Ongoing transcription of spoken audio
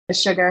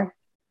sugar.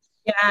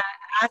 Yeah,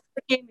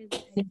 aspartame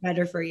is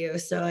better for you,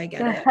 so I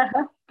get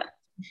it.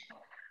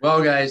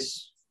 Well,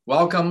 guys,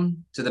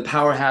 welcome to the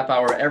Power Half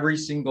Hour. Every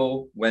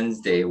single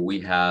Wednesday,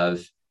 we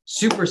have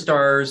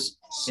superstars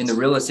in the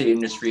real estate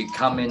industry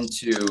come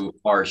into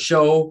our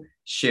show,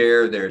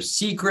 share their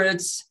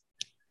secrets,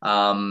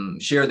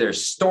 share their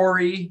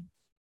story,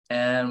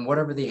 and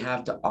whatever they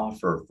have to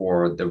offer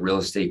for the real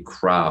estate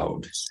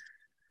crowd.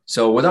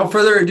 So without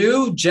further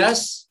ado,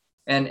 Jess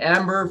and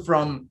Amber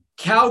from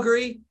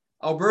Calgary,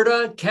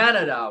 Alberta,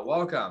 Canada,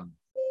 welcome.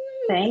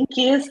 Thank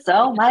you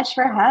so much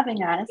for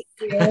having us.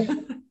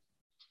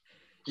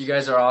 You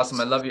guys are awesome.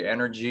 I love your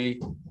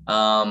energy.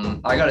 I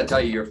got to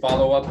tell you, your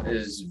follow-up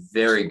is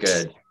very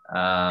good.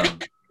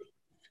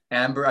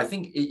 Amber, I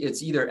think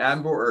it's either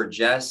Amber or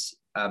Jess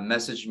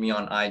messaged me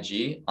on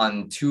IG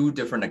on 2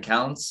 different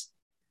accounts.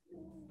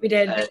 We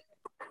did.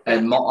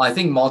 And I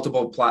think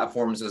multiple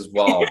platforms as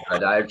well.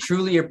 But I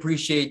truly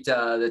appreciate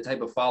the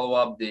type of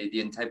follow-up,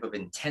 the type of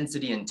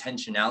intensity,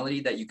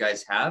 intentionality that you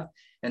guys have.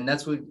 And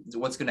that's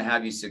what's going to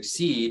have you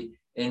succeed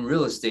in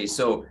real estate.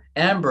 So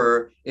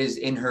Amber is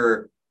in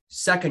her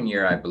 2nd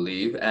year, I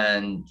believe,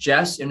 and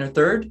Jess in her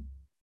 3rd?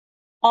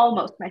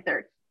 Almost my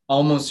 3rd.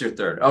 Almost your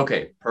 3rd.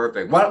 Okay,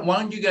 perfect. Why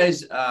don't you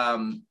guys,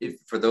 if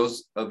for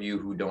those of you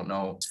who don't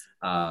know,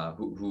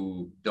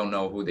 who don't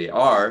know who they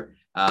are,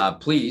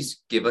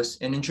 please give us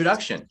an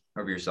introduction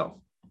of yourself.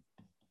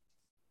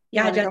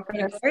 Yeah,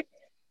 Jessica.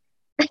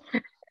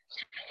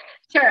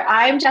 Sure.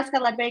 I'm Jessica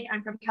Ludwig.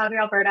 I'm from Calgary,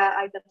 Alberta.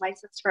 I've been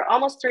licensed for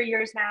almost 3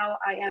 years now.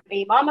 I am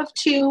a mom of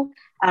 2.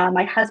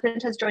 My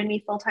husband has joined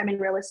me full-time in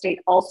real estate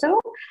also.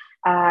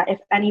 If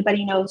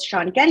anybody knows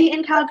Sean Getty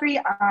in Calgary,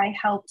 I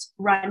helped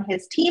run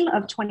his team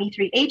of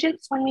 23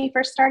 agents when we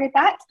first started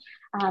that.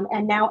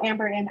 And now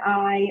Amber and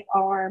I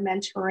are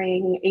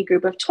mentoring a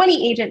group of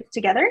 20 agents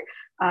together.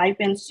 I've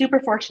been super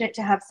fortunate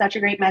to have such a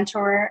great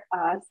mentor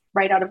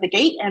right out of the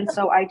gate. And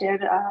so I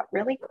did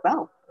really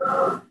well.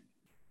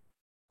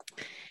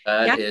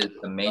 That is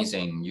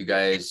amazing. You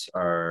guys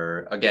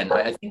are, again,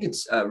 I think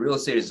it's real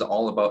estate is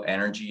all about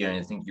energy. And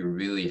I think you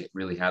really,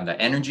 really have that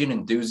energy and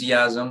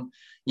enthusiasm.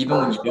 Even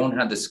when you don't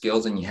have the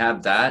skills and you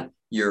have that,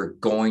 you're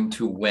going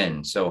to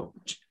win. So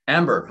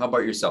Amber, how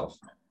about yourself?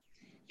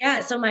 Yeah,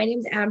 so my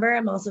name's Amber.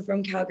 I'm also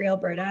from Calgary,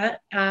 Alberta.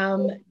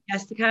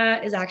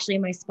 Jessica is actually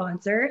my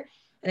sponsor.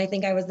 And I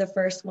think I was the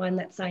first one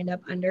that signed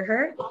up under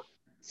her.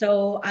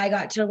 So I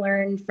got to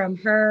learn from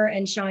her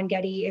and Sean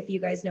Getty, if you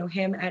guys know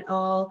him at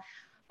all.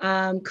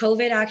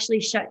 COVID actually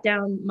shut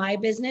down my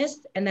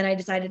business, and then I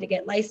decided to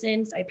get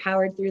licensed. I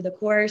powered through the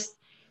course,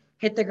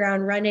 hit the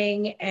ground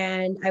running,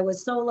 and I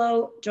was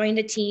solo, joined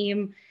a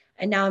team,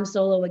 and now I'm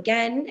solo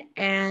again.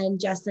 And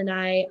Jess and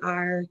I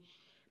are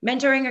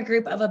mentoring a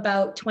group of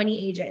about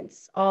 20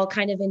 agents, all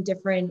kind of in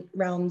different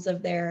realms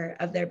of their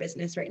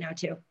business right now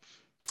too.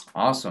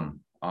 Awesome.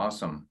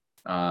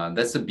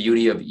 That's the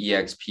beauty of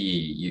EXP.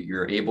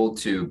 You're able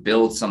to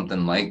build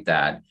something like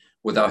that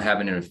without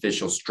having an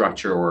official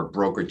structure or a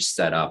brokerage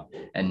set up,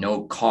 and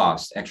no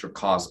extra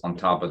cost on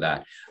top of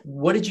that.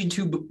 What did you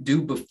two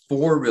do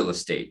before real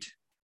estate?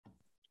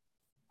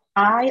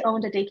 I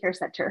owned a daycare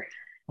center.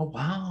 Oh,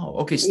 wow.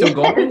 Okay, still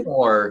going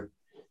or?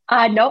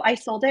 No, I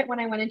sold it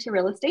when I went into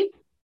real estate.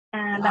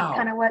 And Wow. That's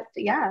kind of what,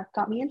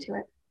 got me into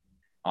it.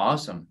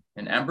 Awesome.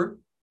 And Amber?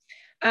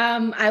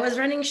 I was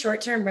running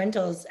short-term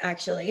rentals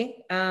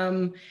actually,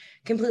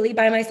 completely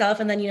by myself.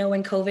 And then,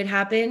 when COVID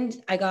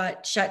happened, I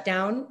got shut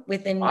down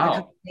within a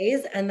couple of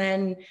days and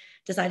then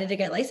decided to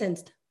get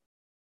licensed.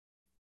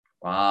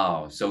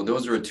 Wow. So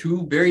those are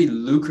 2 very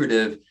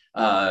lucrative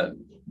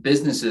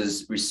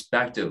businesses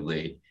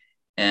respectively.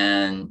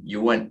 And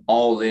you went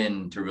all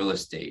in to real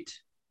estate.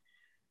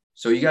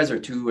 So you guys are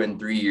 2 and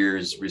 3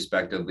 years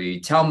respectively.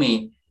 Tell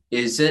me,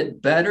 is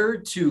it better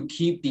to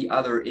keep the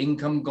other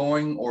income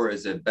going, or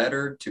is it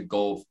better to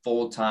go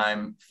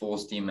full-time, full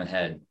steam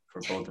ahead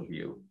for both of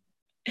you?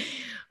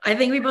 I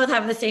think we both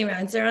have the same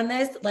answer on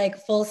this,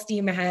 like full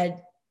steam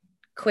ahead,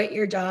 quit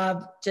your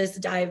job, just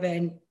dive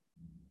in.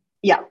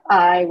 Yeah,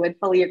 I would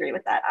fully agree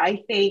with that.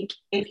 I think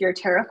if you're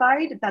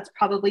terrified, that's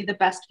probably the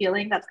best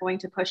feeling that's going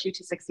to push you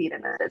to succeed in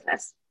a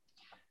business.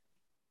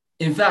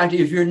 In fact,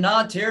 if you're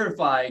not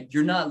terrified,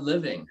 you're not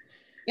living.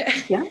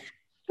 Yeah.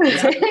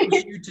 That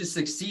pushes you to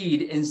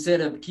succeed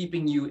instead of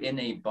keeping you in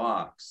a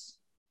box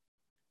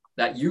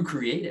that you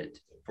created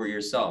for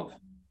yourself.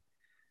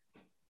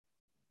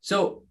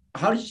 So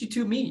how did you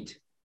 2 meet?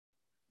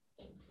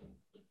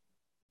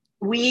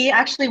 We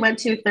actually went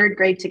to 3rd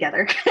grade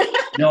together.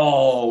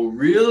 No,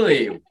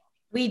 really?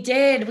 We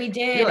did.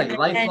 You're like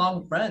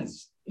lifelong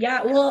friends.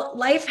 Yeah, well,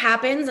 life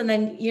happens. And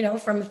then,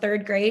 from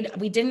 3rd grade,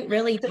 we didn't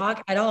really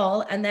talk at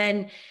all. And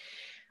then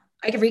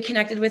I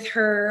reconnected with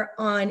her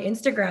on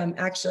Instagram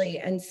actually,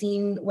 and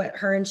seeing what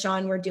her and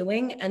Sean were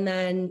doing, and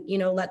then,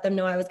 let them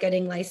know I was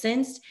getting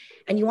licensed.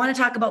 And you want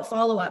to talk about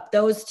follow-up,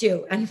 those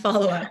 2 and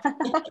follow-up.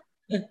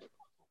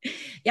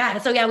 Yeah.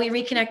 So we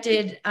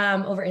reconnected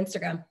over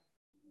Instagram.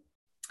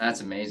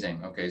 That's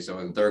amazing. Okay. So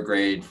in 3rd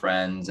grade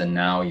friends, and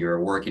now you're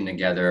working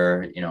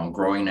together,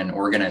 growing an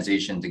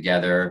organization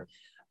together.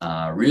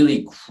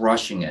 really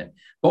crushing it.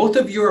 Both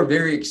of you are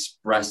very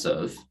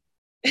expressive,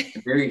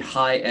 very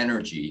high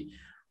energy.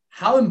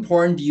 How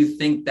important do you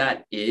think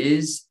that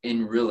is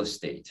in real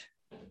estate?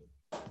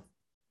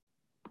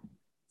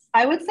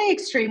 I would say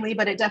extremely,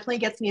 but it definitely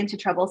gets me into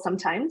trouble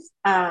sometimes.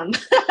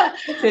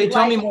 Okay,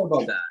 tell me more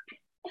about that.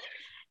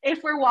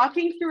 If we're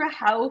walking through a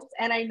house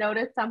and I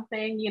notice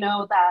something,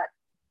 that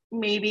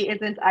maybe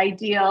isn't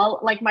ideal,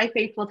 like my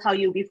face will tell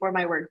you before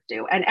my words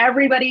do. And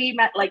everybody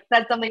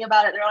said something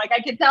about it. They're like,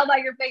 I can tell by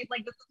your face,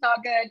 like, this is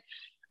not good.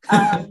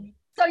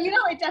 So,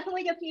 it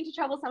definitely gets me into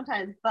trouble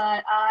sometimes,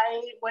 but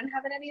I wouldn't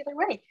have it any other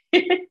way.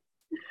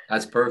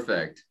 That's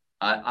perfect.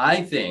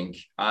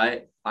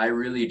 I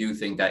really do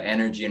think that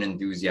energy and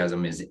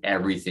enthusiasm is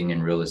everything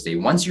in real estate.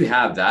 Once you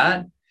have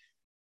that,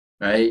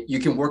 right, you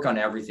can work on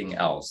everything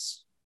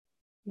else.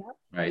 Yep.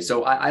 Right.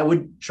 So I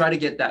would try to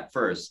get that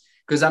first,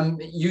 because I'm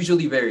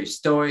usually very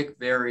stoic,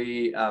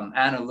 very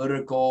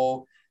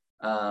analytical.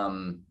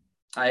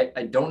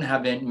 I don't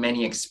have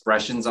many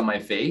expressions on my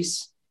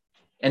face,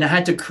 and I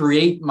had to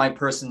create my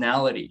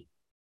personality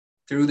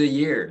through the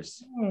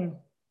years.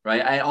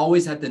 Right. I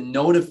always had to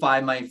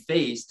notify my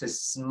face to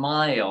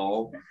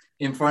smile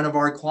in front of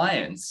our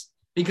clients,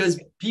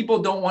 because people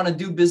don't want to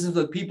do business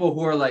with people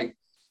who are like,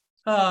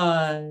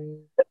 hi,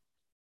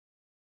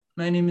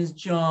 my name is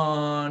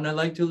John. I'd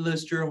like to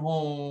list your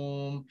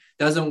home.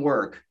 Doesn't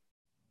work.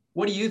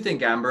 What do you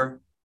think,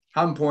 Amber?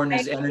 How important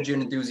is energy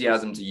and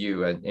enthusiasm to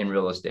you in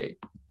real estate?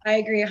 I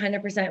agree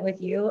 100%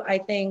 with you. I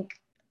think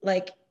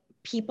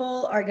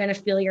people are going to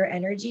feel your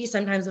energy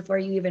sometimes before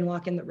you even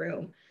walk in the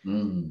room.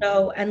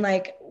 So, and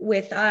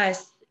with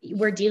us,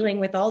 we're dealing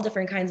with all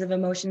different kinds of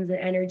emotions and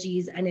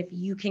energies. And if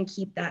you can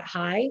keep that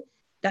high,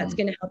 that's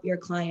going to help your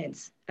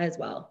clients as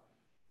well.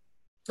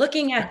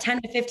 Looking at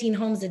 10 to 15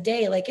 homes a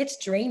day, it's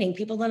draining.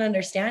 People don't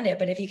understand it.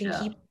 But if you can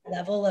keep the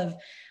level of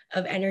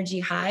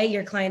energy high,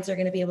 your clients are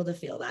going to be able to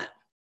feel that.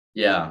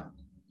 Yeah.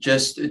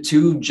 Just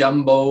 2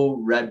 jumbo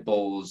Red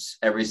Bulls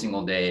every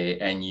single day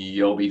and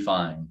you'll be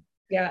fine.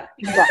 Yeah.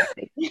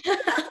 Exactly.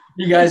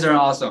 You guys are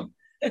awesome.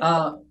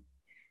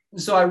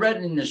 So I read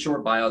in the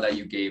short bio that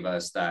you gave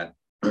us that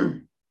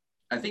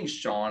I think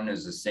Sean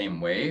is the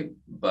same way,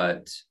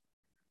 but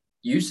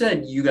you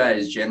said you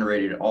guys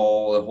generated the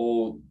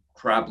whole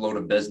crap load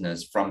of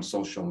business from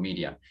social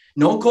media.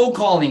 No cold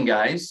calling,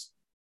 guys.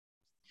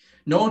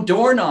 No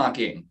door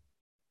knocking.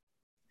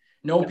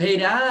 No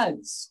paid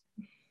ads.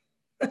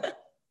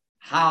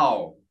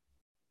 How?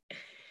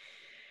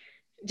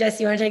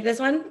 Jess, you want to take this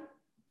one?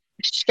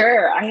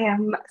 Sure, I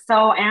am.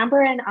 So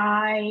Amber and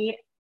I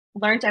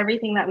learned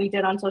everything that we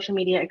did on social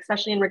media,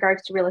 especially in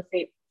regards to real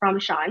estate, from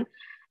Sean.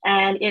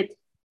 And it's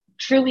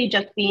truly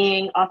just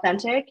being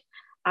authentic,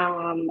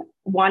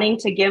 wanting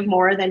to give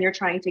more than you're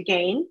trying to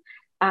gain,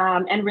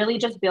 and really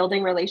just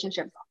building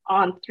relationships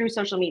through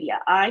social media.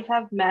 I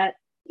have met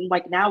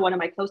now one of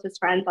my closest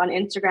friends on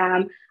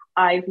Instagram.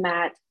 I've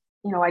met,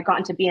 I got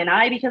into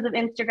BNI because of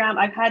Instagram.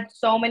 I've had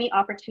so many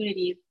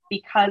opportunities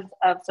because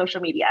of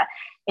social media.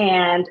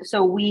 And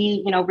so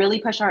we, really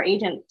push our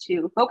agents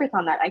to focus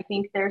on that. I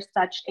think there's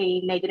such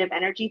a negative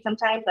energy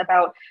sometimes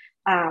about,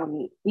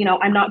 I'm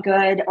not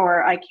good,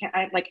 or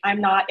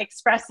I'm not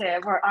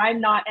expressive, or I'm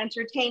not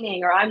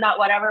entertaining, or I'm not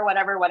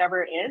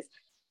whatever it is.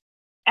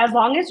 As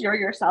long as you're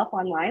yourself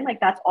online,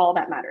 that's all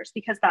that matters,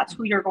 because that's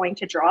who you're going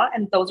to draw.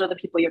 And those are the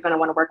people you're going to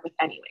want to work with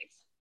anyways.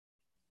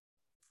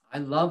 I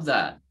love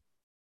that.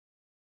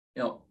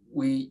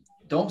 We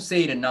don't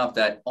say it enough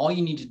that all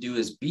you need to do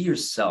is be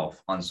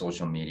yourself on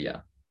social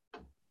media,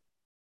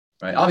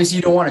 right? Obviously,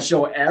 you don't want to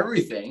show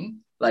everything,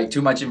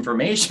 too much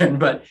information,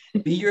 but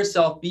be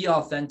yourself, be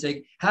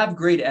authentic, have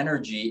great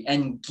energy,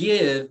 and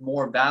give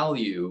more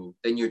value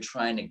than you're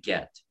trying to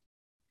get.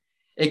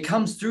 It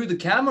comes through the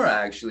camera,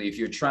 actually. If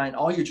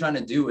all you're trying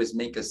to do is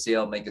make a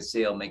sale,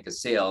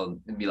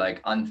 and be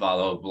like,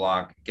 unfollow,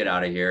 block, get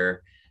out of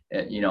here.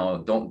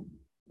 Don't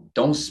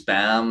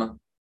spam,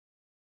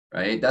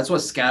 right? That's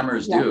what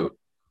scammers do,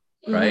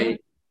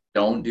 right?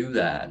 Don't do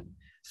that.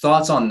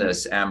 Thoughts on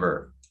this,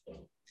 Amber?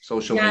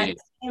 Social media.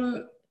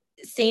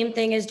 Same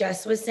thing as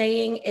Jess was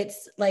saying.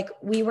 It's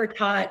we were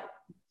taught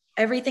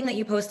everything that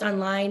you post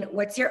online,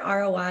 what's your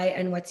ROI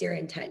and what's your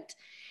intent?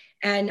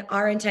 And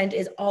our intent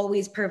is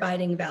always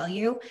providing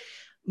value.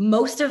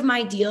 Most of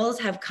my deals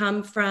have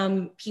come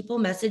from people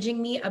messaging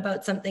me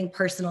about something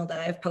personal that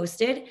I've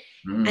posted.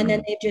 And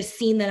then they've just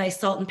seen that I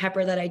salt and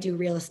pepper that I do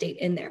real estate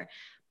in there.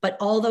 But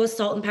all those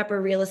salt and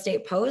pepper real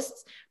estate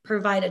posts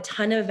provide a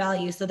ton of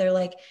value. So they're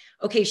like,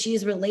 okay,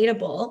 she's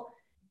relatable,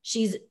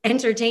 she's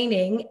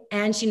entertaining,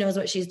 and she knows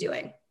what she's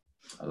doing.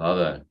 I love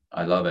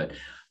it.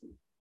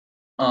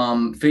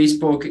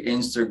 Facebook,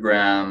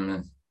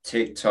 Instagram,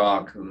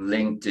 TikTok,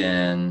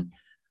 LinkedIn.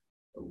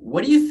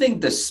 What do you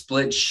think the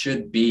split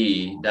should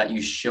be that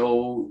you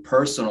show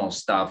personal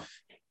stuff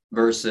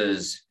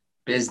versus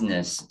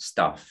business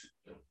stuff?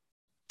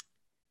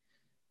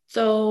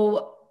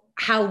 So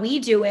how we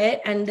do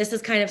it, and this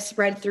is kind of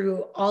spread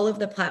through all of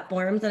the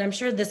platforms, and I'm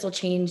sure this will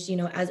change,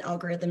 as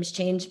algorithms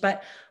change,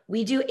 but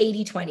we do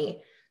 80-20.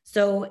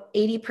 So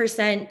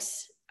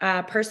 80%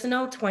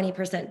 personal,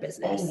 20% Oh,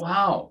 business.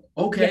 wow.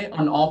 Okay.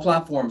 On all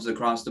platforms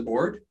across the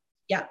board.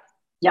 Yeah.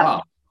 Yeah.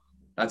 Wow.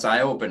 That's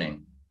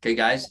eye-opening. Okay,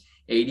 guys,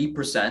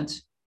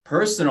 80%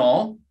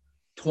 personal,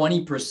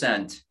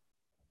 20%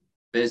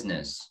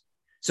 business.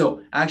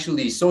 So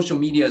actually social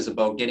media is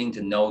about getting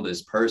to know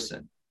this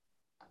person,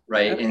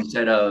 right? Okay.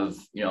 Instead of,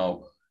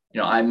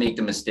 I make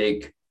the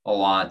mistake a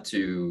lot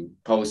to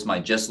post my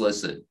just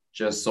listed,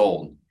 just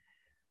sold,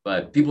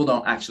 but people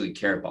don't actually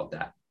care about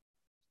that,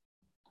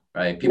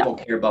 right? People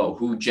care about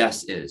who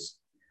Jess is,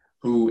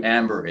 who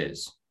Amber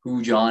is,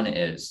 who John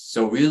is.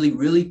 So really,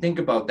 really think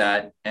about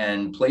that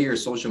and play your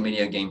social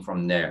media game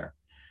from there.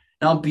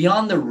 Now,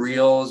 beyond the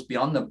reels,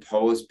 beyond the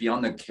posts,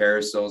 beyond the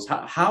carousels,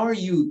 how are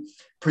you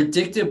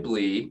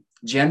predictably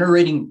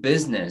generating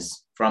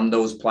business from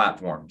those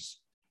platforms?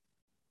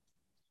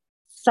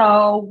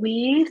 So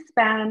we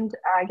spend,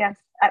 I guess,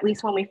 at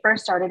least when we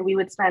first started, we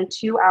would spend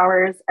 2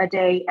 hours a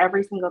day,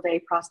 every single day,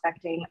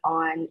 prospecting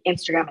on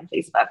Instagram and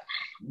Facebook.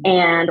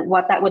 And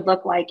what that would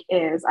look like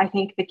is, I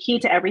think the key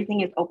to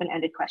everything is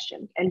open-ended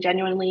questions and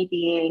genuinely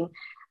being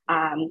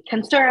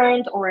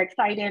concerned or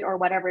excited or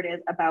whatever it is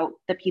about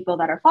the people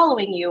that are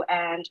following you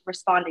and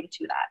responding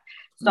to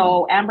that.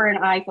 So Amber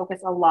and I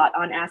focus a lot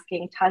on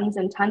asking tons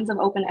and tons of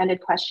open-ended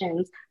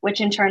questions,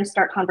 which in turn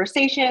start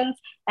conversations.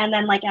 And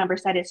then, like Amber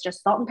said, it's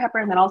just salt and pepper.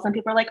 And then all of a sudden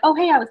people are like, oh,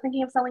 hey, I was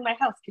thinking of selling my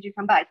house. Could you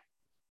come by?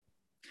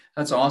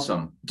 That's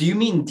awesome. Do you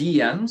mean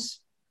DMs?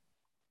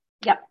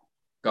 Yep.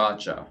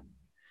 Gotcha.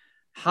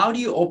 How do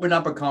you open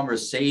up a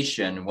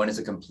conversation when it's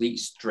a complete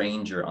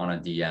stranger on a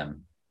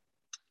DM?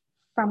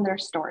 From their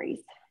stories.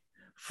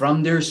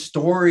 From their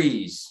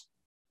stories.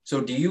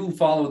 So do you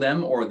follow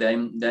them or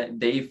them that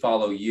they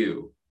follow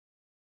you?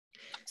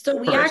 So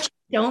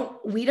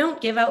we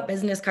don't give out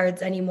business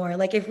cards anymore.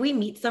 Like if we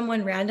meet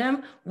someone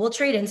random, we'll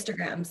trade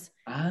Instagrams.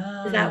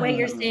 That way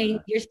you're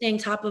staying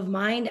top of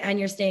mind and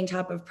you're staying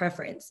top of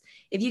preference.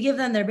 If you give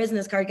them their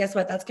business card, guess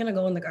what? That's going to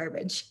go in the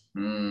garbage.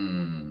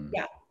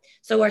 Yeah.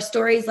 So our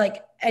stories,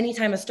 like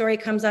anytime a story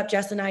comes up,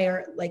 Jess and I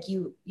are like,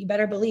 you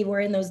better believe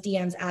we're in those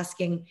DMs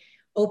asking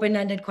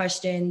open-ended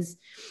questions,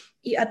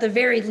 at the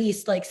very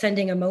least, like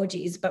sending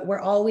emojis, but we're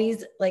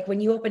always like, when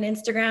you open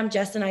Instagram,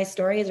 Jess and I's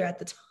stories are at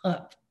the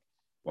top.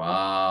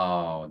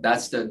 Wow.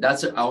 That's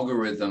an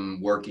algorithm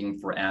working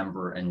for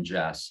Amber and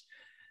Jess.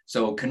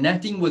 So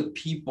connecting with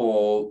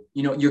people,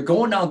 you're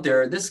going out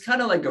there, this is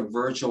kind of like a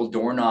virtual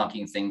door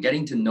knocking thing,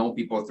 getting to know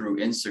people through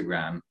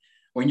Instagram.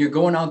 When you're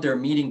going out there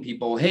meeting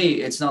people, hey,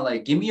 it's not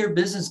like, give me your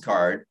business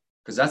card,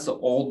 because that's the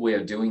old way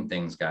of doing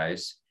things,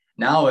 guys.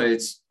 Now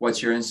it's,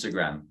 what's your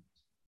Instagram?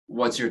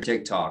 What's your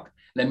TikTok?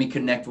 Let me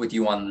connect with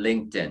you on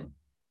LinkedIn,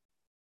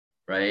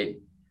 right?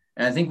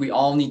 And I think we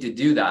all need to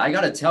do that. I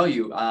got to tell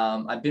you,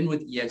 I've been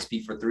with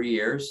EXP for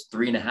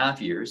 3.5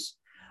 years.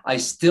 I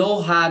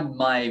still had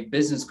my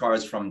business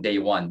cards from day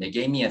one. They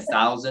gave me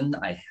 1,000.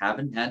 I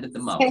haven't handed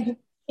them out.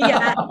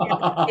 Yeah.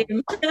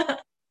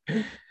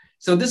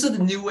 So this is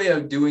the new way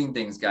of doing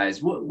things,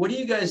 guys. What do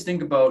you guys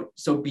think about?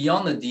 So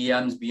beyond the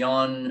DMs,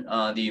 beyond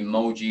the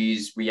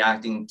emojis,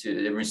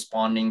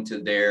 responding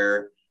to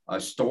their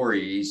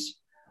stories,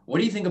 what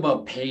do you think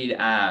about paid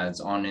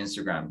ads on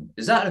Instagram?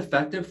 Is that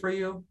effective for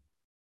you?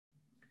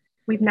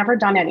 We've never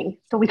done any,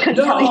 so we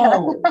couldn't tell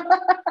you.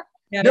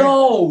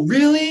 No,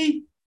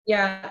 really?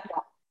 Yeah.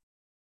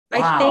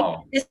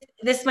 Wow. I think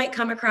this might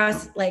come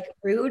across like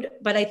rude,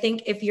 but I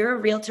think if you're a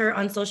realtor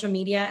on social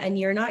media and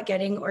you're not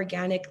getting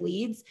organic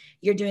leads,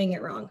 you're doing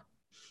it wrong.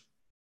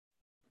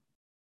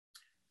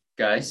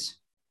 Guys,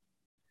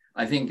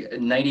 I think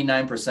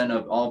 99%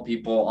 of all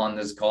people on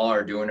this call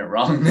are doing it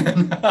wrong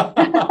then.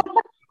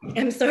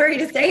 I'm sorry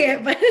to say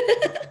it, but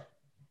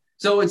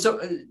so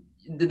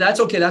that's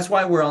okay. That's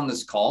why we're on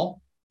this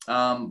call.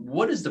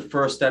 What is the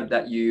first step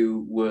that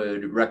you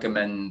would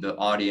recommend the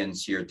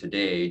audience here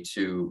today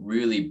to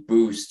really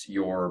boost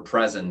your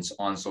presence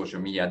on social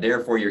media?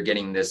 Therefore, you're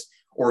getting this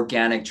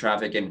organic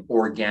traffic and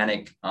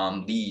organic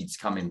leads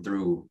coming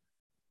through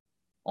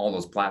all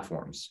those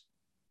platforms.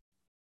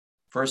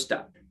 First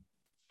step.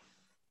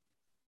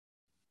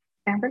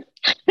 Amber?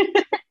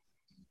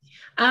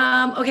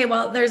 Okay,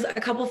 well, there's a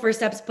couple first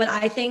steps, but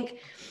I think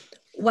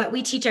what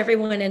we teach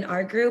everyone in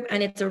our group,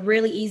 and it's a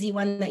really easy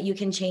one that you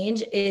can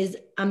change, is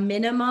a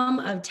minimum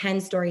of 10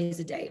 stories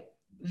a day,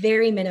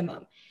 very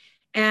minimum.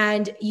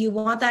 And you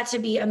want that to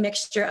be a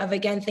mixture of,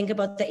 again, think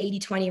about the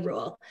 80-20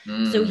 rule.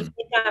 So you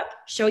wake up,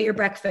 show your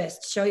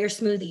breakfast, show your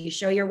smoothie,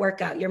 show your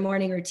workout, your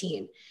morning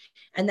routine.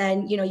 And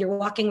then, you're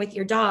walking with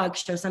your dog,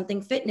 show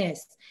something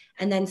fitness,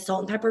 and then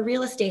salt and pepper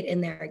real estate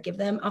in there, give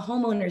them a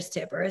homeowner's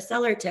tip or a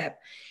seller tip.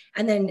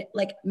 And then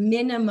like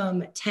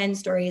minimum 10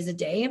 stories a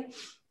day.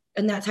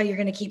 And that's how you're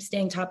going to keep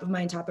staying top of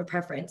mind, top of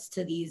preference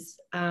to these,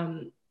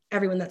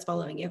 everyone that's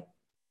following you.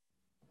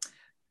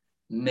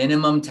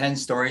 Minimum 10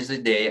 stories a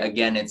day.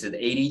 Again, it's an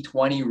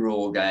 80-20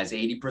 rule, guys.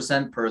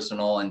 80%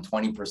 personal and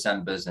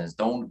 20% business.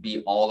 Don't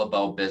be all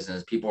about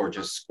business. People are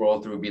just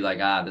scroll through and be like,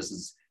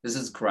 this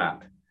is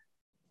crap,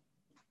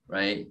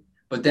 right?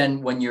 But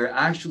then when you're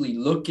actually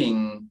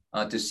looking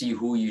to see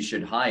who you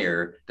should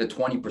hire, the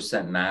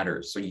 20%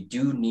 matters. So you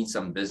do need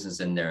some business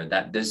in there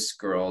that this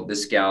girl,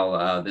 this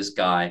gal, this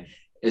guy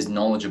is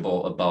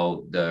knowledgeable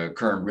about the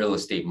current real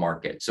estate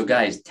market. So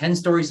guys, 10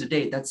 stories a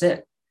day, that's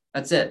it.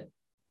 That's it,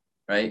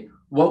 right?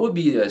 What would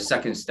be the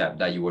second step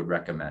that you would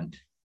recommend?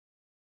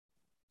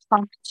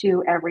 Talk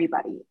to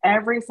everybody.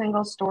 Every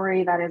single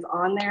story that is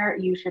on there,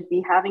 you should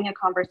be having a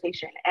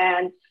conversation.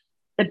 And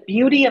the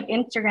beauty of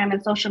Instagram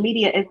and social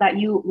media is that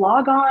you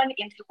log on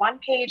into one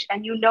page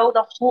and you know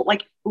the whole,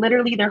 like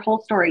literally their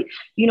whole story.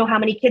 You know how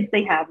many kids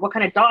they have, what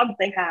kind of dogs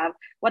they have,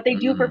 what they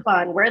do for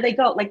fun, where they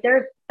go. Like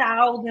there's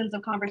thousands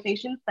of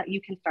conversations that you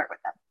can start with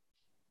them.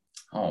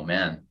 Oh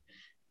man,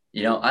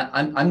 you know,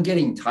 I'm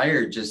getting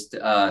tired just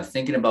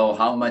thinking about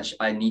how much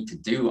I need to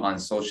do on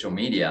social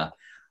media.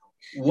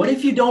 What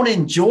if you don't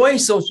enjoy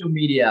social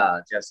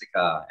media,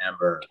 Jessica,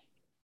 Amber?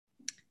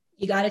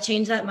 You got to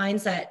change that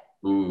mindset.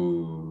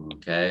 Ooh,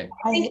 okay.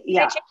 I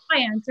changed my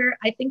answer.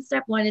 I think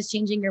step one is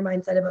changing your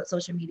mindset about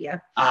social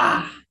media.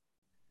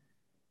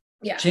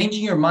 Yeah.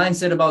 Changing your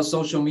mindset about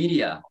social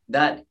media,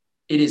 that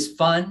it is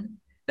fun,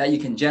 that you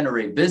can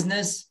generate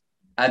business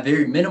at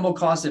very minimal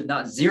cost, if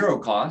not zero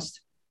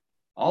cost.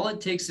 All it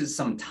takes is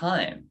some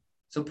time.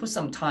 So put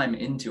some time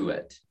into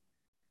it.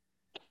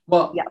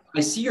 Well,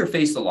 I see your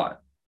face a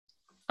lot.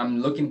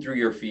 I'm looking through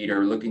your feed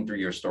or looking through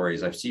your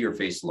stories. I see your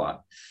face a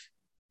lot.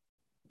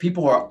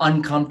 People are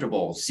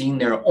uncomfortable seeing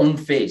their own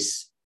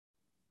face.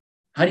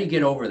 How do you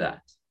get over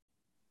that?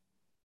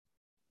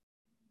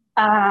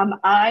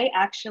 I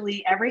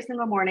actually, every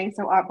single morning,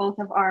 so both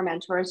of our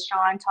mentors,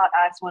 Sean taught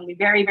us when we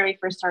very, very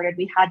first started,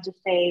 we had to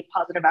say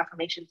positive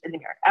affirmations in the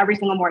mirror every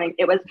single morning.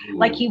 It was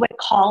like he would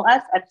call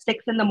us at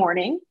 6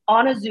 a.m.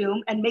 on a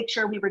Zoom and make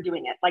sure we were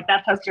doing it. Like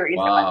that's how serious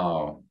it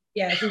was.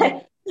 Yeah.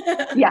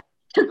 Yeah.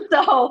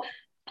 So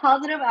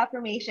positive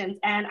affirmations.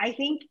 And I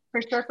think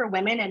for sure for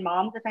women and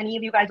moms, if any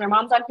of you guys are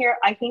moms on here,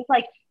 I think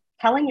like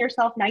telling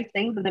yourself nice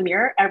things in the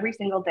mirror every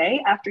single day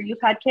after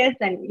you've had kids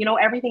and, you know,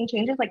 everything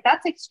changes, like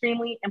that's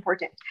extremely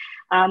important.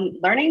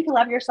 Learning to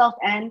love yourself.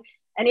 And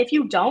if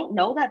you don't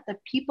know that the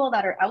people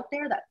that are out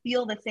there that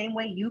feel the same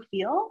way you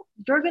feel,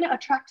 you're going to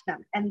attract them.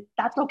 And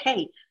that's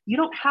okay. You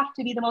don't have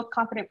to be the most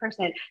confident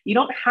person. You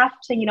don't have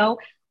to, you know,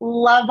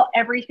 love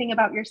everything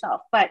about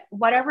yourself, but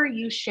whatever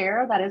you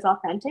share that is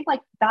authentic,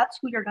 like that's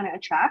who you're going to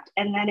attract.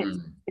 And then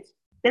it's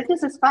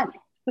business is fun.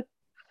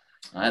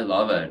 I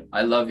love it.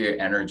 I love your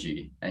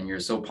energy and you're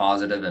so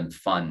positive and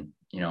fun,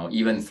 you know,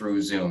 even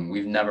through Zoom.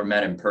 We've never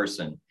met in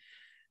person,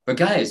 but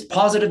guys,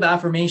 positive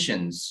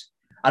affirmations.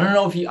 I don't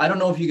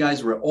know if you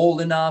guys were old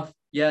enough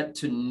yet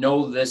to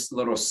know this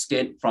little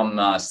skit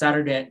from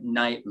Saturday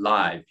Night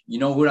Live. You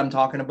know what I'm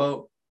talking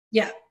about?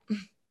 Yeah.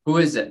 Who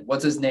is it?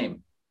 What's his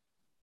name?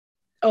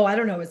 Oh, I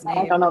don't know his name.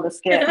 I don't know the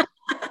skit.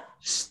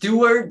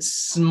 Stuart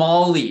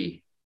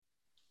Smalley.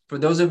 For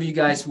those of you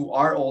guys who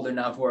are old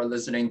enough who are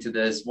listening to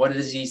this, what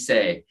does he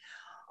say?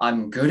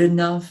 I'm good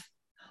enough.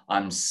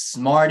 I'm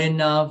smart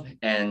enough.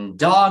 And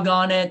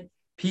doggone it,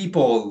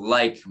 people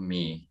like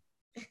me.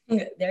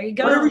 There you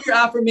go. Whatever your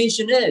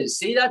affirmation is,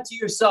 say that to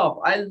yourself.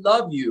 I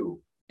love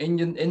you in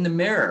the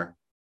mirror,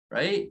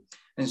 right?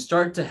 And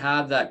start to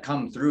have that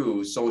come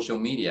through social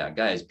media.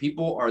 Guys,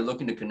 people are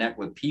looking to connect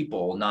with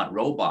people, not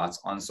robots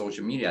on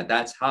social media.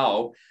 That's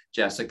how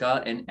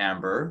Jessica and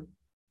Amber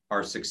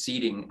are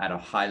succeeding at a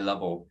high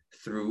level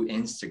through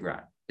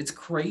Instagram. It's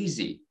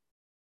crazy.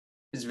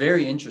 It's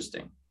very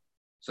interesting.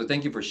 So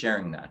thank you for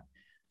sharing that.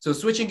 So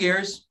switching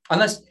gears,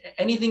 unless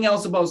anything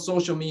else about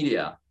social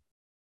media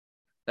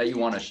that you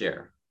want to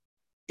share?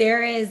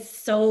 There is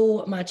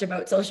so much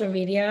about social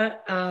media.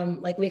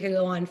 Like we could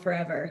go on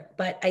forever,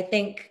 but I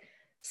think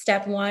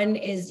step one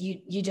is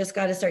you just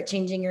got to start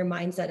changing your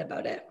mindset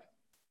about it.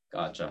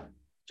 Gotcha.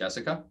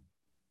 Jessica?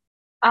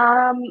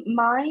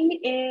 Mine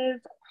is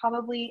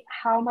probably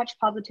how much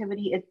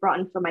positivity is brought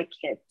in for my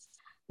kids.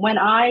 When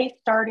I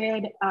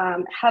started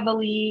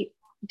heavily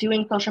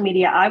doing social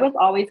media, I was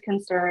always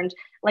concerned,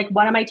 like,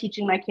 what am I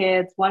teaching my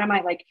kids? What am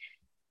I like,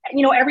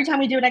 you know, every time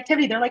we do an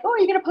activity, they're like, oh, are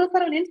you going to post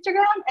that on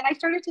Instagram? And I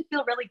started to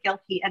feel really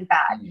guilty and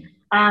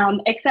bad.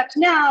 Except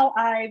now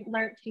I've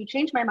learned to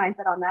change my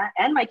mindset on that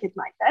and my kids'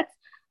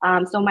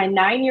 mindsets. So my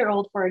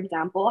 9-year-old, for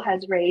example,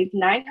 has raised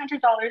 $900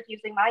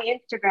 using my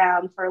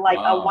Instagram for like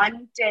a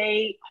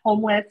one-day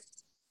homeless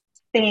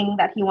thing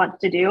that he wants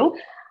to do.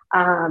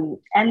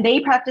 And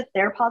they practice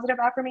their positive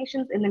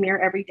affirmations in the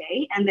mirror every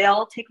day, and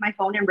they'll take my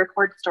phone and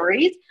record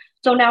stories.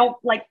 So now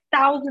like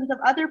thousands of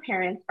other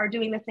parents are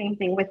doing the same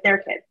thing with their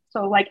kids.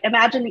 So like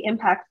imagine the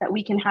impact that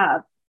we can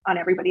have on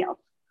everybody else.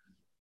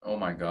 Oh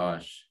my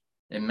gosh.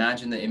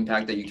 Imagine the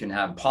impact that you can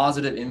have,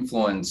 positive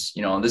influence.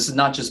 You know, this is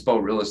not just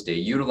about real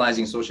estate,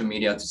 utilizing social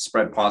media to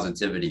spread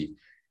positivity.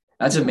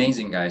 That's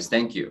amazing, guys.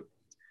 Thank you.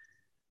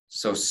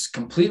 So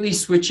completely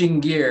switching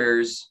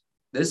gears.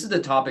 This is the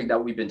topic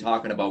that we've been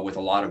talking about with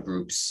a lot of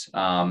groups,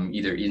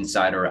 either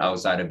inside or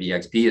outside of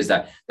EXP, is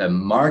that the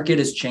market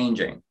is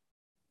changing.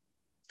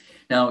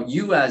 Now,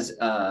 you as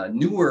a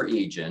newer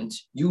agent,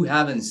 you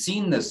haven't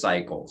seen the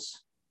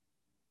cycles,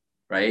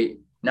 right?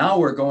 Now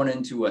we're going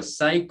into a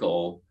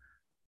cycle.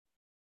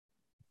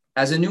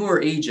 As a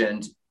newer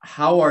agent,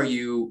 how are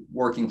you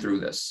working through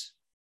this?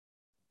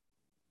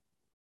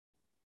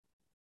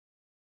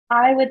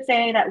 I would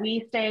say that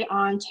we stay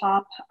on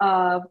top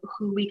of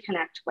who we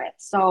connect with.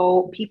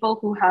 So people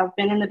who have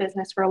been in the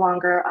business for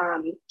longer.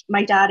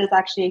 My dad is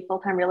actually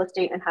full-time real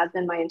estate and has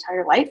been my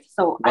entire life.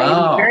 So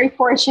Wow. I'm very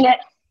fortunate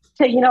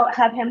to,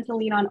 have him to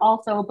lean on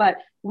also. But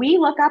we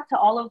look up to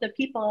all of the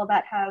people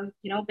that have,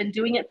 been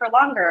doing it for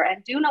longer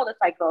and do know the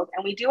cycles.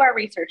 And we do our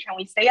research and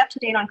we stay up to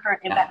date on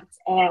current events.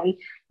 And,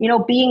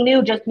 being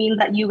new just means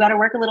that you got to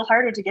work a little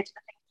harder to get to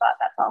the same spot.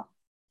 That's all.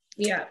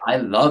 Yeah. I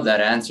love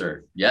that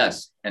answer.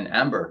 Yes. And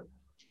Amber.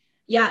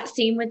 Yeah,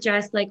 same with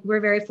Jess. Like,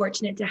 we're very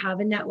fortunate to have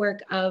a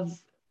network of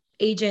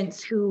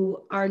agents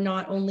who are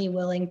not only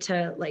willing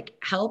to like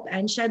help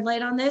and shed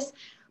light on this,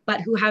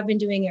 but who have been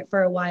doing it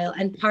for a while.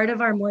 And part of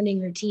our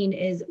morning routine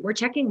is we're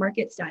checking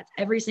market stats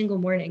every single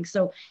morning.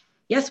 So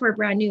yes, we're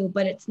brand new,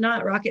 but it's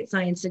not rocket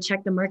science to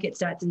check the market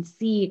stats and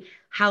see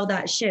how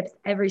that shifts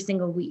every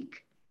single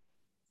week.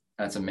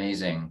 That's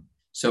amazing.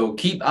 So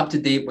keep up to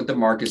date with the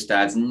market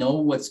stats, know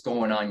what's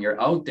going on. You're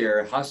out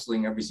there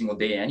hustling every single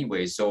day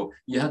anyway. So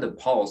you have the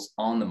pulse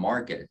on the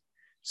market.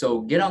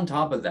 So get on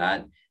top of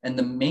that. And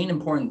the main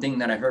important thing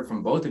that I heard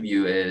from both of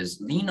you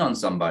is lean on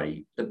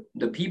somebody,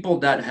 the people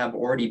that have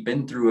already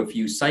been through a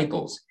few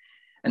cycles.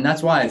 And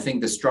that's why I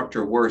think the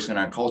structure works and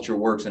our culture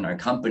works in our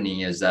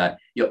company is that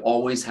you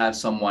always have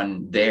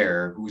someone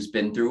there who's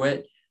been through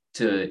it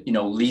to,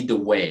 lead the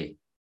way.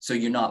 So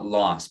you're not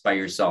lost by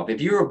yourself. If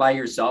you were by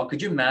yourself,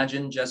 could you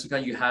imagine, Jessica,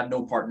 you have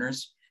no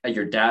partners, and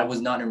your dad was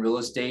not in real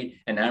estate,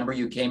 and Amber,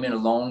 you came in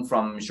alone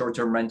from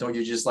short-term rental.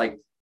 You're just like,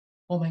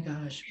 oh my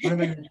gosh, what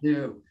am I going to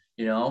do?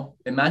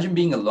 Imagine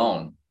being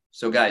alone.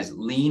 So guys,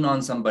 lean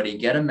on somebody,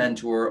 get a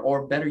mentor,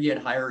 or better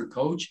yet, hire a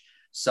coach,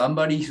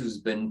 somebody who's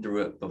been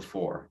through it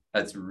before.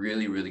 That's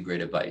really, really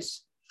great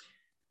advice.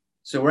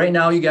 So right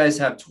now you guys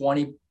have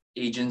 20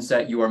 agents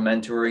that you are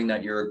mentoring,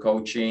 that you're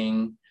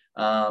coaching.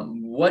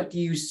 What do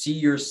you see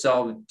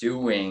yourself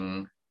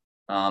doing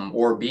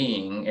or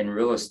being in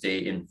real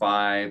estate in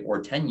 5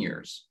 or 10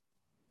 years?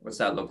 What's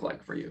that look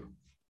like for you?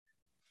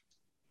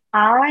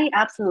 I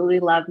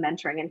absolutely love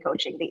mentoring and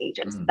coaching the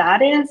agents.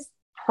 That is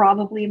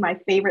probably my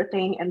favorite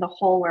thing in the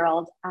whole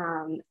world.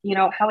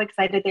 How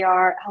excited they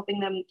are, helping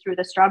them through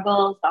the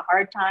struggles, the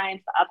hard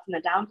times, the ups and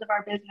the downs of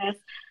our business.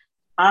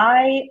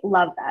 I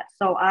love that.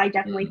 So I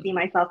definitely see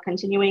myself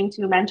continuing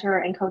to mentor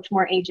and coach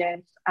more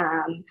agents.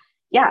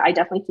 I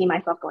definitely see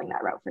myself going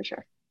that route for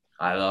sure.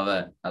 I love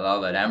it. I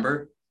love it.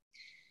 Amber?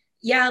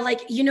 Yeah,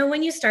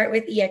 when you start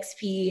with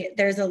EXP,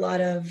 there's a lot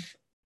of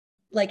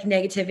like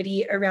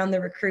negativity around the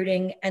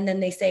recruiting. And then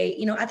they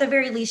say, at the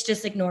very least,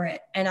 just ignore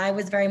it. And I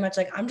was very much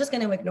like, I'm just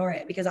going to ignore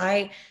it because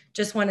I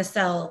just want to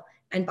sell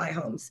and buy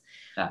homes.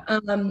 Yeah.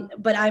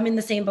 But I'm in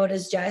the same boat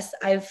as Jess.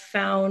 I've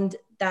found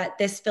that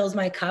this fills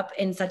my cup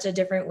in such a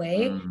different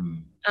way.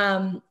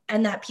 And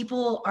that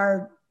people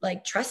are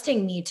like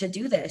trusting me to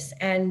do this.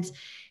 And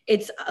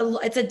it's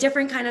a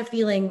different kind of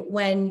feeling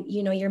when,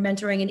 you're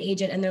mentoring an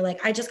agent and they're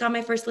like, I just got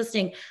my first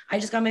listing. I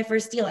just got my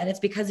first deal. And it's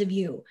because of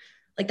you.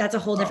 Like, that's a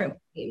whole different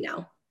game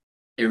now.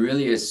 It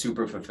really is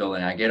super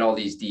fulfilling. I get all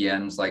these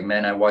DMs like,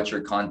 man, I watch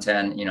your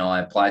content. I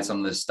applied some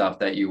of the stuff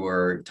that you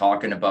were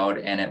talking about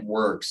and it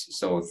works.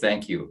 So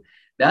thank you.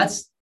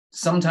 That's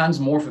sometimes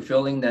more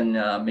fulfilling than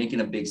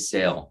making a big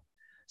sale.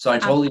 So I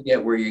totally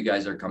get where you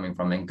guys are coming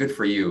from and good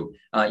for you.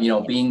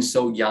 Being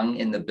so young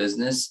in the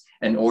business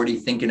and already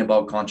thinking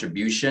about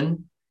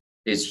contribution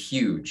is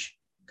huge.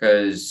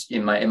 Because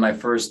in my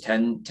first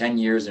 10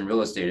 years in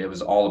real estate, it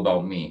was all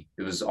about me.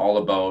 It was all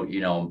about,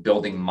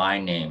 building my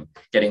name,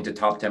 getting to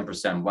top 10%,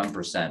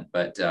 1%.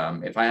 But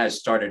if I had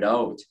started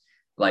out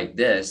like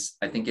this,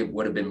 I think it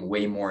would have been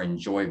way more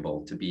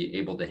enjoyable to be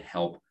able to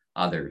help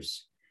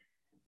others.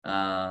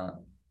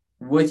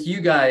 With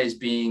you guys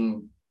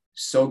being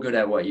so good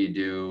at what you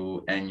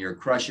do and you're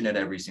crushing it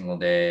every single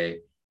day,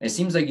 it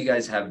seems like you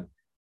guys have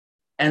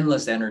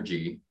endless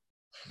energy.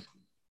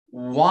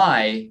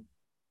 Why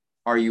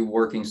are you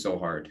working so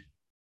hard?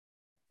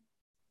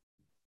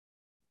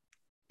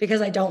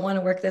 Because I don't want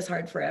to work this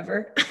hard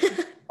forever.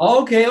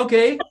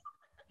 Okay.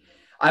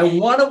 I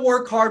want to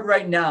work hard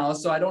right now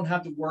so I don't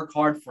have to work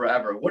hard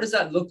forever. What does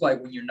that look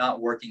like when you're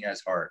not working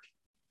as hard?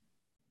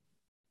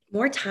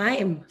 More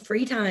time,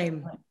 free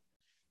time.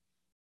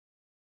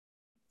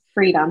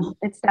 Freedom.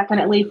 It's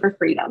definitely for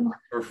freedom.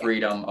 For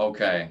freedom.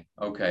 Okay.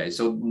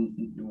 So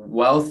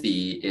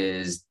wealthy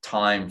is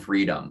time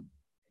freedom.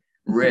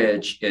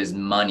 Rich is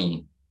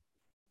money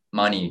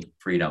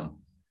freedom.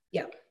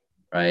 Yeah.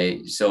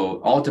 Right.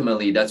 So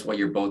ultimately, that's what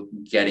you're both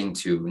getting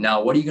to.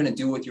 Now, what are you going to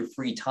do with your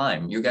free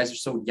time? You guys are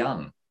so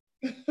young.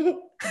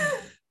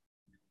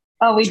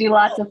 Oh, we do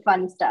lots of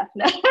fun stuff.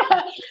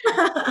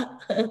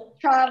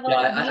 Travel.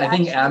 Yeah, I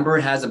think Amber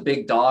has a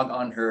big dog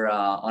on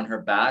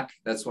her back.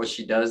 That's what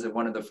she does.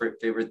 One of the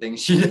favorite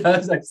things she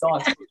does. I saw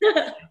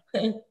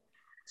it.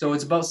 So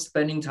it's about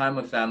spending time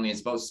with family.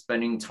 It's about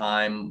spending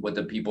time with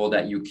the people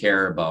that you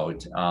care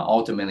about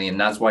ultimately. And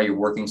that's why you're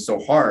working so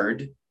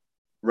hard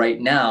right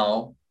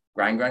now,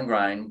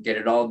 grind, get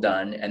it all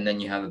done. And then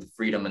you have the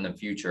freedom in the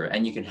future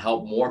and you can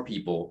help more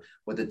people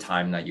with the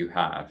time that you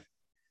have.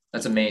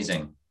 That's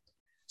amazing.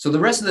 So the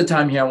rest of the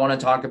time here, I want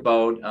to talk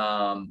about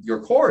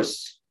your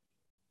course.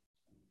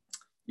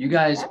 You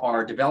guys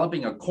are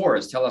developing a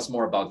course. Tell us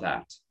more about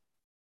that.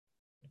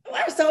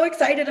 I'm so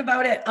excited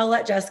about it. I'll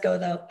let Jess go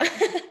though.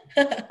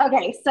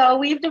 Okay, so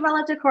we've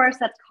developed a course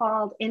that's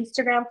called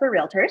Instagram for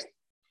Realtors.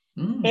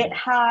 It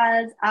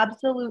has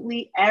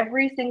absolutely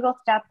every single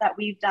step that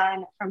we've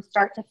done from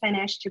start to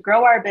finish to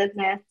grow our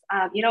business.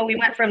 We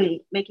went from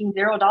making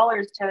 $0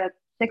 to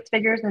 6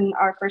 figures in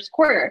our first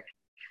quarter,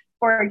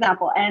 for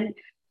example. And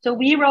so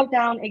we wrote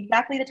down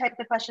exactly the types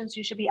of questions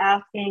you should be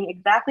asking,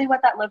 exactly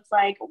what that looks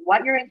like,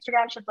 what your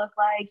Instagram should look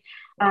like.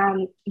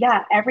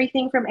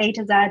 Everything from A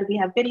to Z. We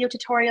have video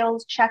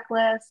tutorials,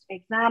 checklists,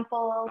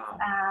 examples,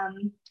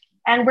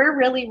 and we're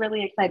really,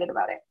 really excited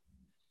about it.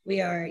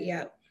 We are,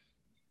 yeah.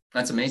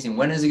 That's amazing.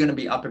 When is it going to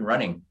be up and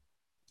running?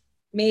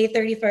 May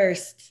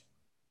 31st.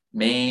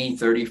 May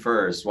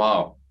 31st.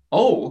 Wow.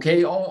 Oh,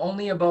 okay.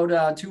 Only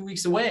about 2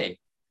 weeks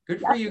away.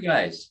 Good for you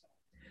guys.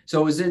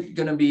 So is it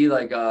going to be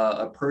like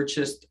a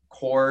purchased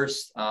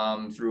course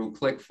through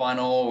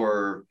ClickFunnels,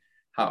 or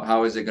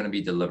how is it going to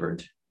be delivered?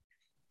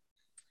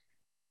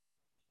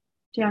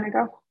 Do you want to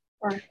go?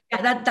 Or?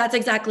 Yeah, that's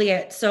exactly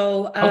it.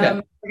 So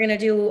we're going to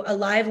do a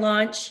live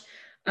launch.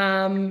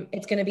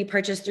 It's going to be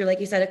purchased through, like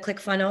you said, a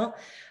ClickFunnels.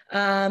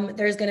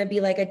 There's going to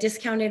be like a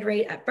discounted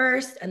rate at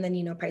first, and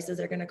then, prices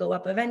are going to go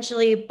up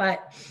eventually.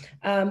 But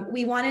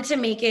we wanted to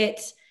make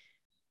it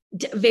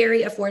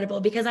very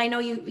affordable, because I know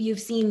you've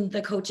seen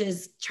the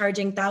coaches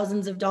charging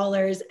thousands of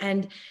dollars.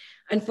 And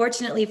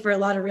unfortunately for a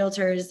lot of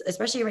realtors,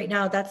 especially right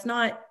now, that's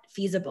not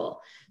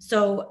feasible.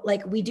 So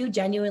like, we do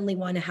genuinely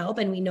want to help,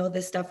 and we know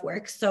this stuff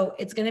works. So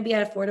it's going to be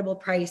at an affordable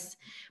price,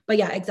 but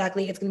yeah,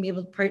 exactly. It's going to be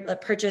able to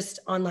purchased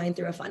online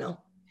through a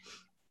funnel.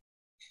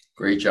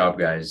 Great job,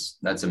 guys.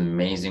 That's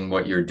amazing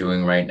what you're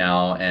doing right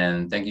now.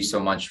 And thank you so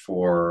much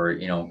for,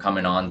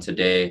 coming on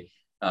today,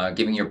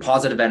 giving your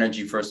positive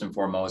energy first and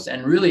foremost,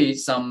 and really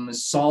some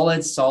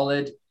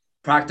solid,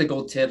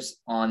 practical tips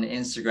on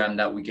Instagram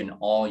that we can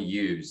all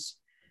use.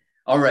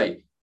 All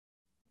right.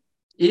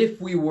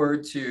 If we were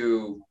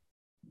to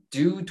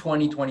do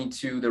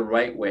 2022 the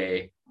right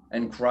way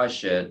and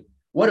crush it,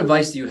 what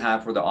advice do you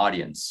have for the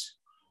audience?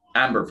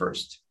 Amber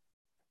first.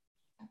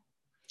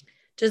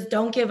 Just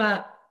don't give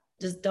up.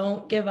 Just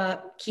don't give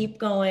up. Keep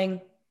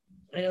going.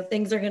 I know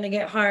things are going to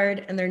get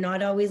hard and they're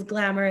not always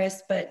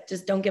glamorous, but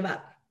just don't give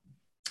up.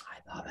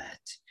 I love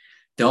it.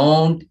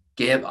 Don't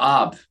give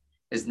up.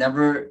 It's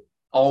never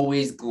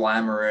always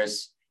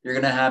glamorous. You're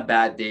going to have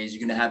bad days.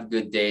 You're going to have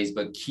good days,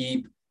 but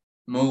keep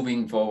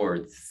moving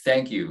forward.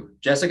 Thank you.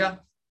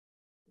 Jessica?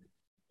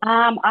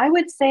 I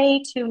would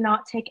say to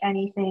not take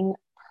anything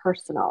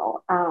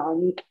personal.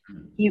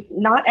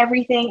 Not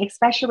everything,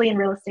 especially in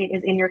real estate,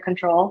 is in your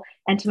control,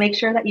 and to make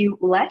sure that you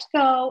let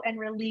go and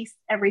release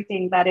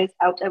everything that is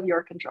out of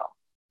your control.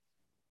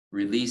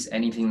 Release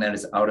anything that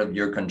is out of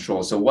your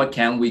control. So what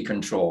can we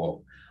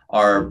control?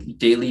 Our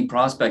daily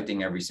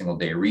prospecting every single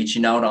day,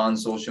 reaching out on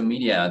social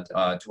media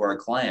to our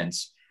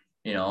clients,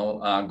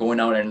 going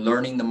out and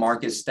learning the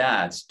market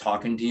stats,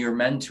 talking to your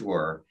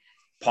mentor,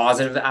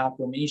 positive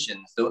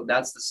affirmations.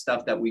 That's the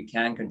stuff that we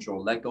can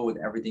control. Let go with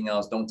everything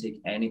else. Don't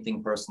take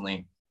anything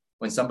personally.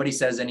 When somebody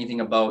says anything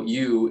about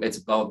you, it's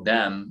about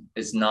them.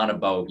 It's not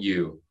about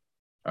you.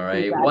 All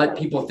right. Exactly. What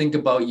people think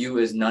about you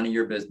is none of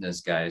your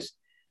business, guys.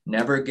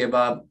 Never give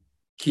up.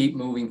 Keep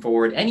moving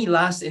forward. Any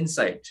last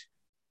insight,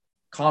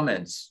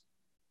 comments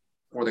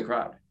for the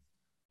crowd?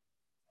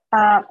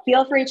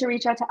 Feel free to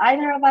reach out to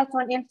either of us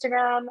on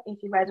Instagram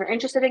if you guys are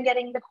interested in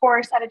getting the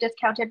course at a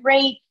discounted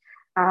rate.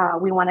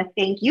 We want to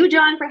thank you,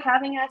 John, for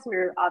having us.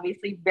 We're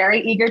obviously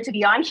very eager to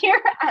be on here,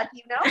 as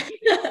you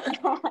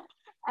know.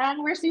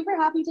 And we're super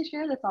happy to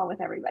share this all with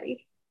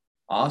everybody.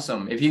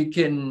 Awesome. If you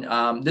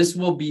can, this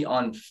will be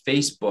on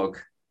Facebook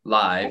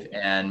Live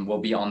and will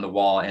be on the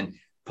wall, and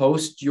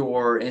post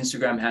your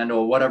Instagram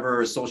handle,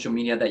 whatever social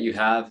media that you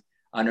have,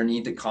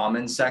 underneath the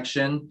comments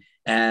section,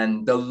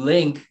 and the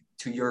link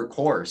to your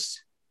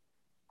course.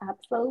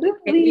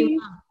 Absolutely.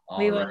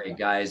 All right,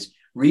 guys.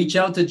 Reach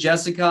out to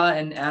Jessica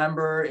and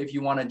Amber if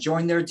you want to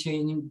join their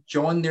team,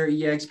 join their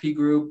EXP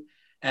group,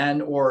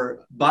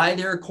 or buy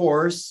their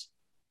course,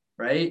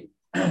 right?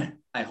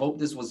 I hope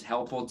this was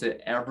helpful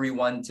to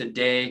everyone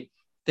today.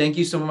 Thank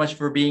you so much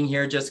for being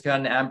here, Jessica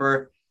and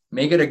Amber.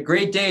 Make it a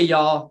great day,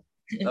 y'all.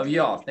 Love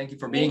y'all. Thank you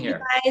for being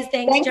here. Guys,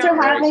 thanks for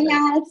having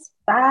us.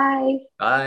 Bye. Bye.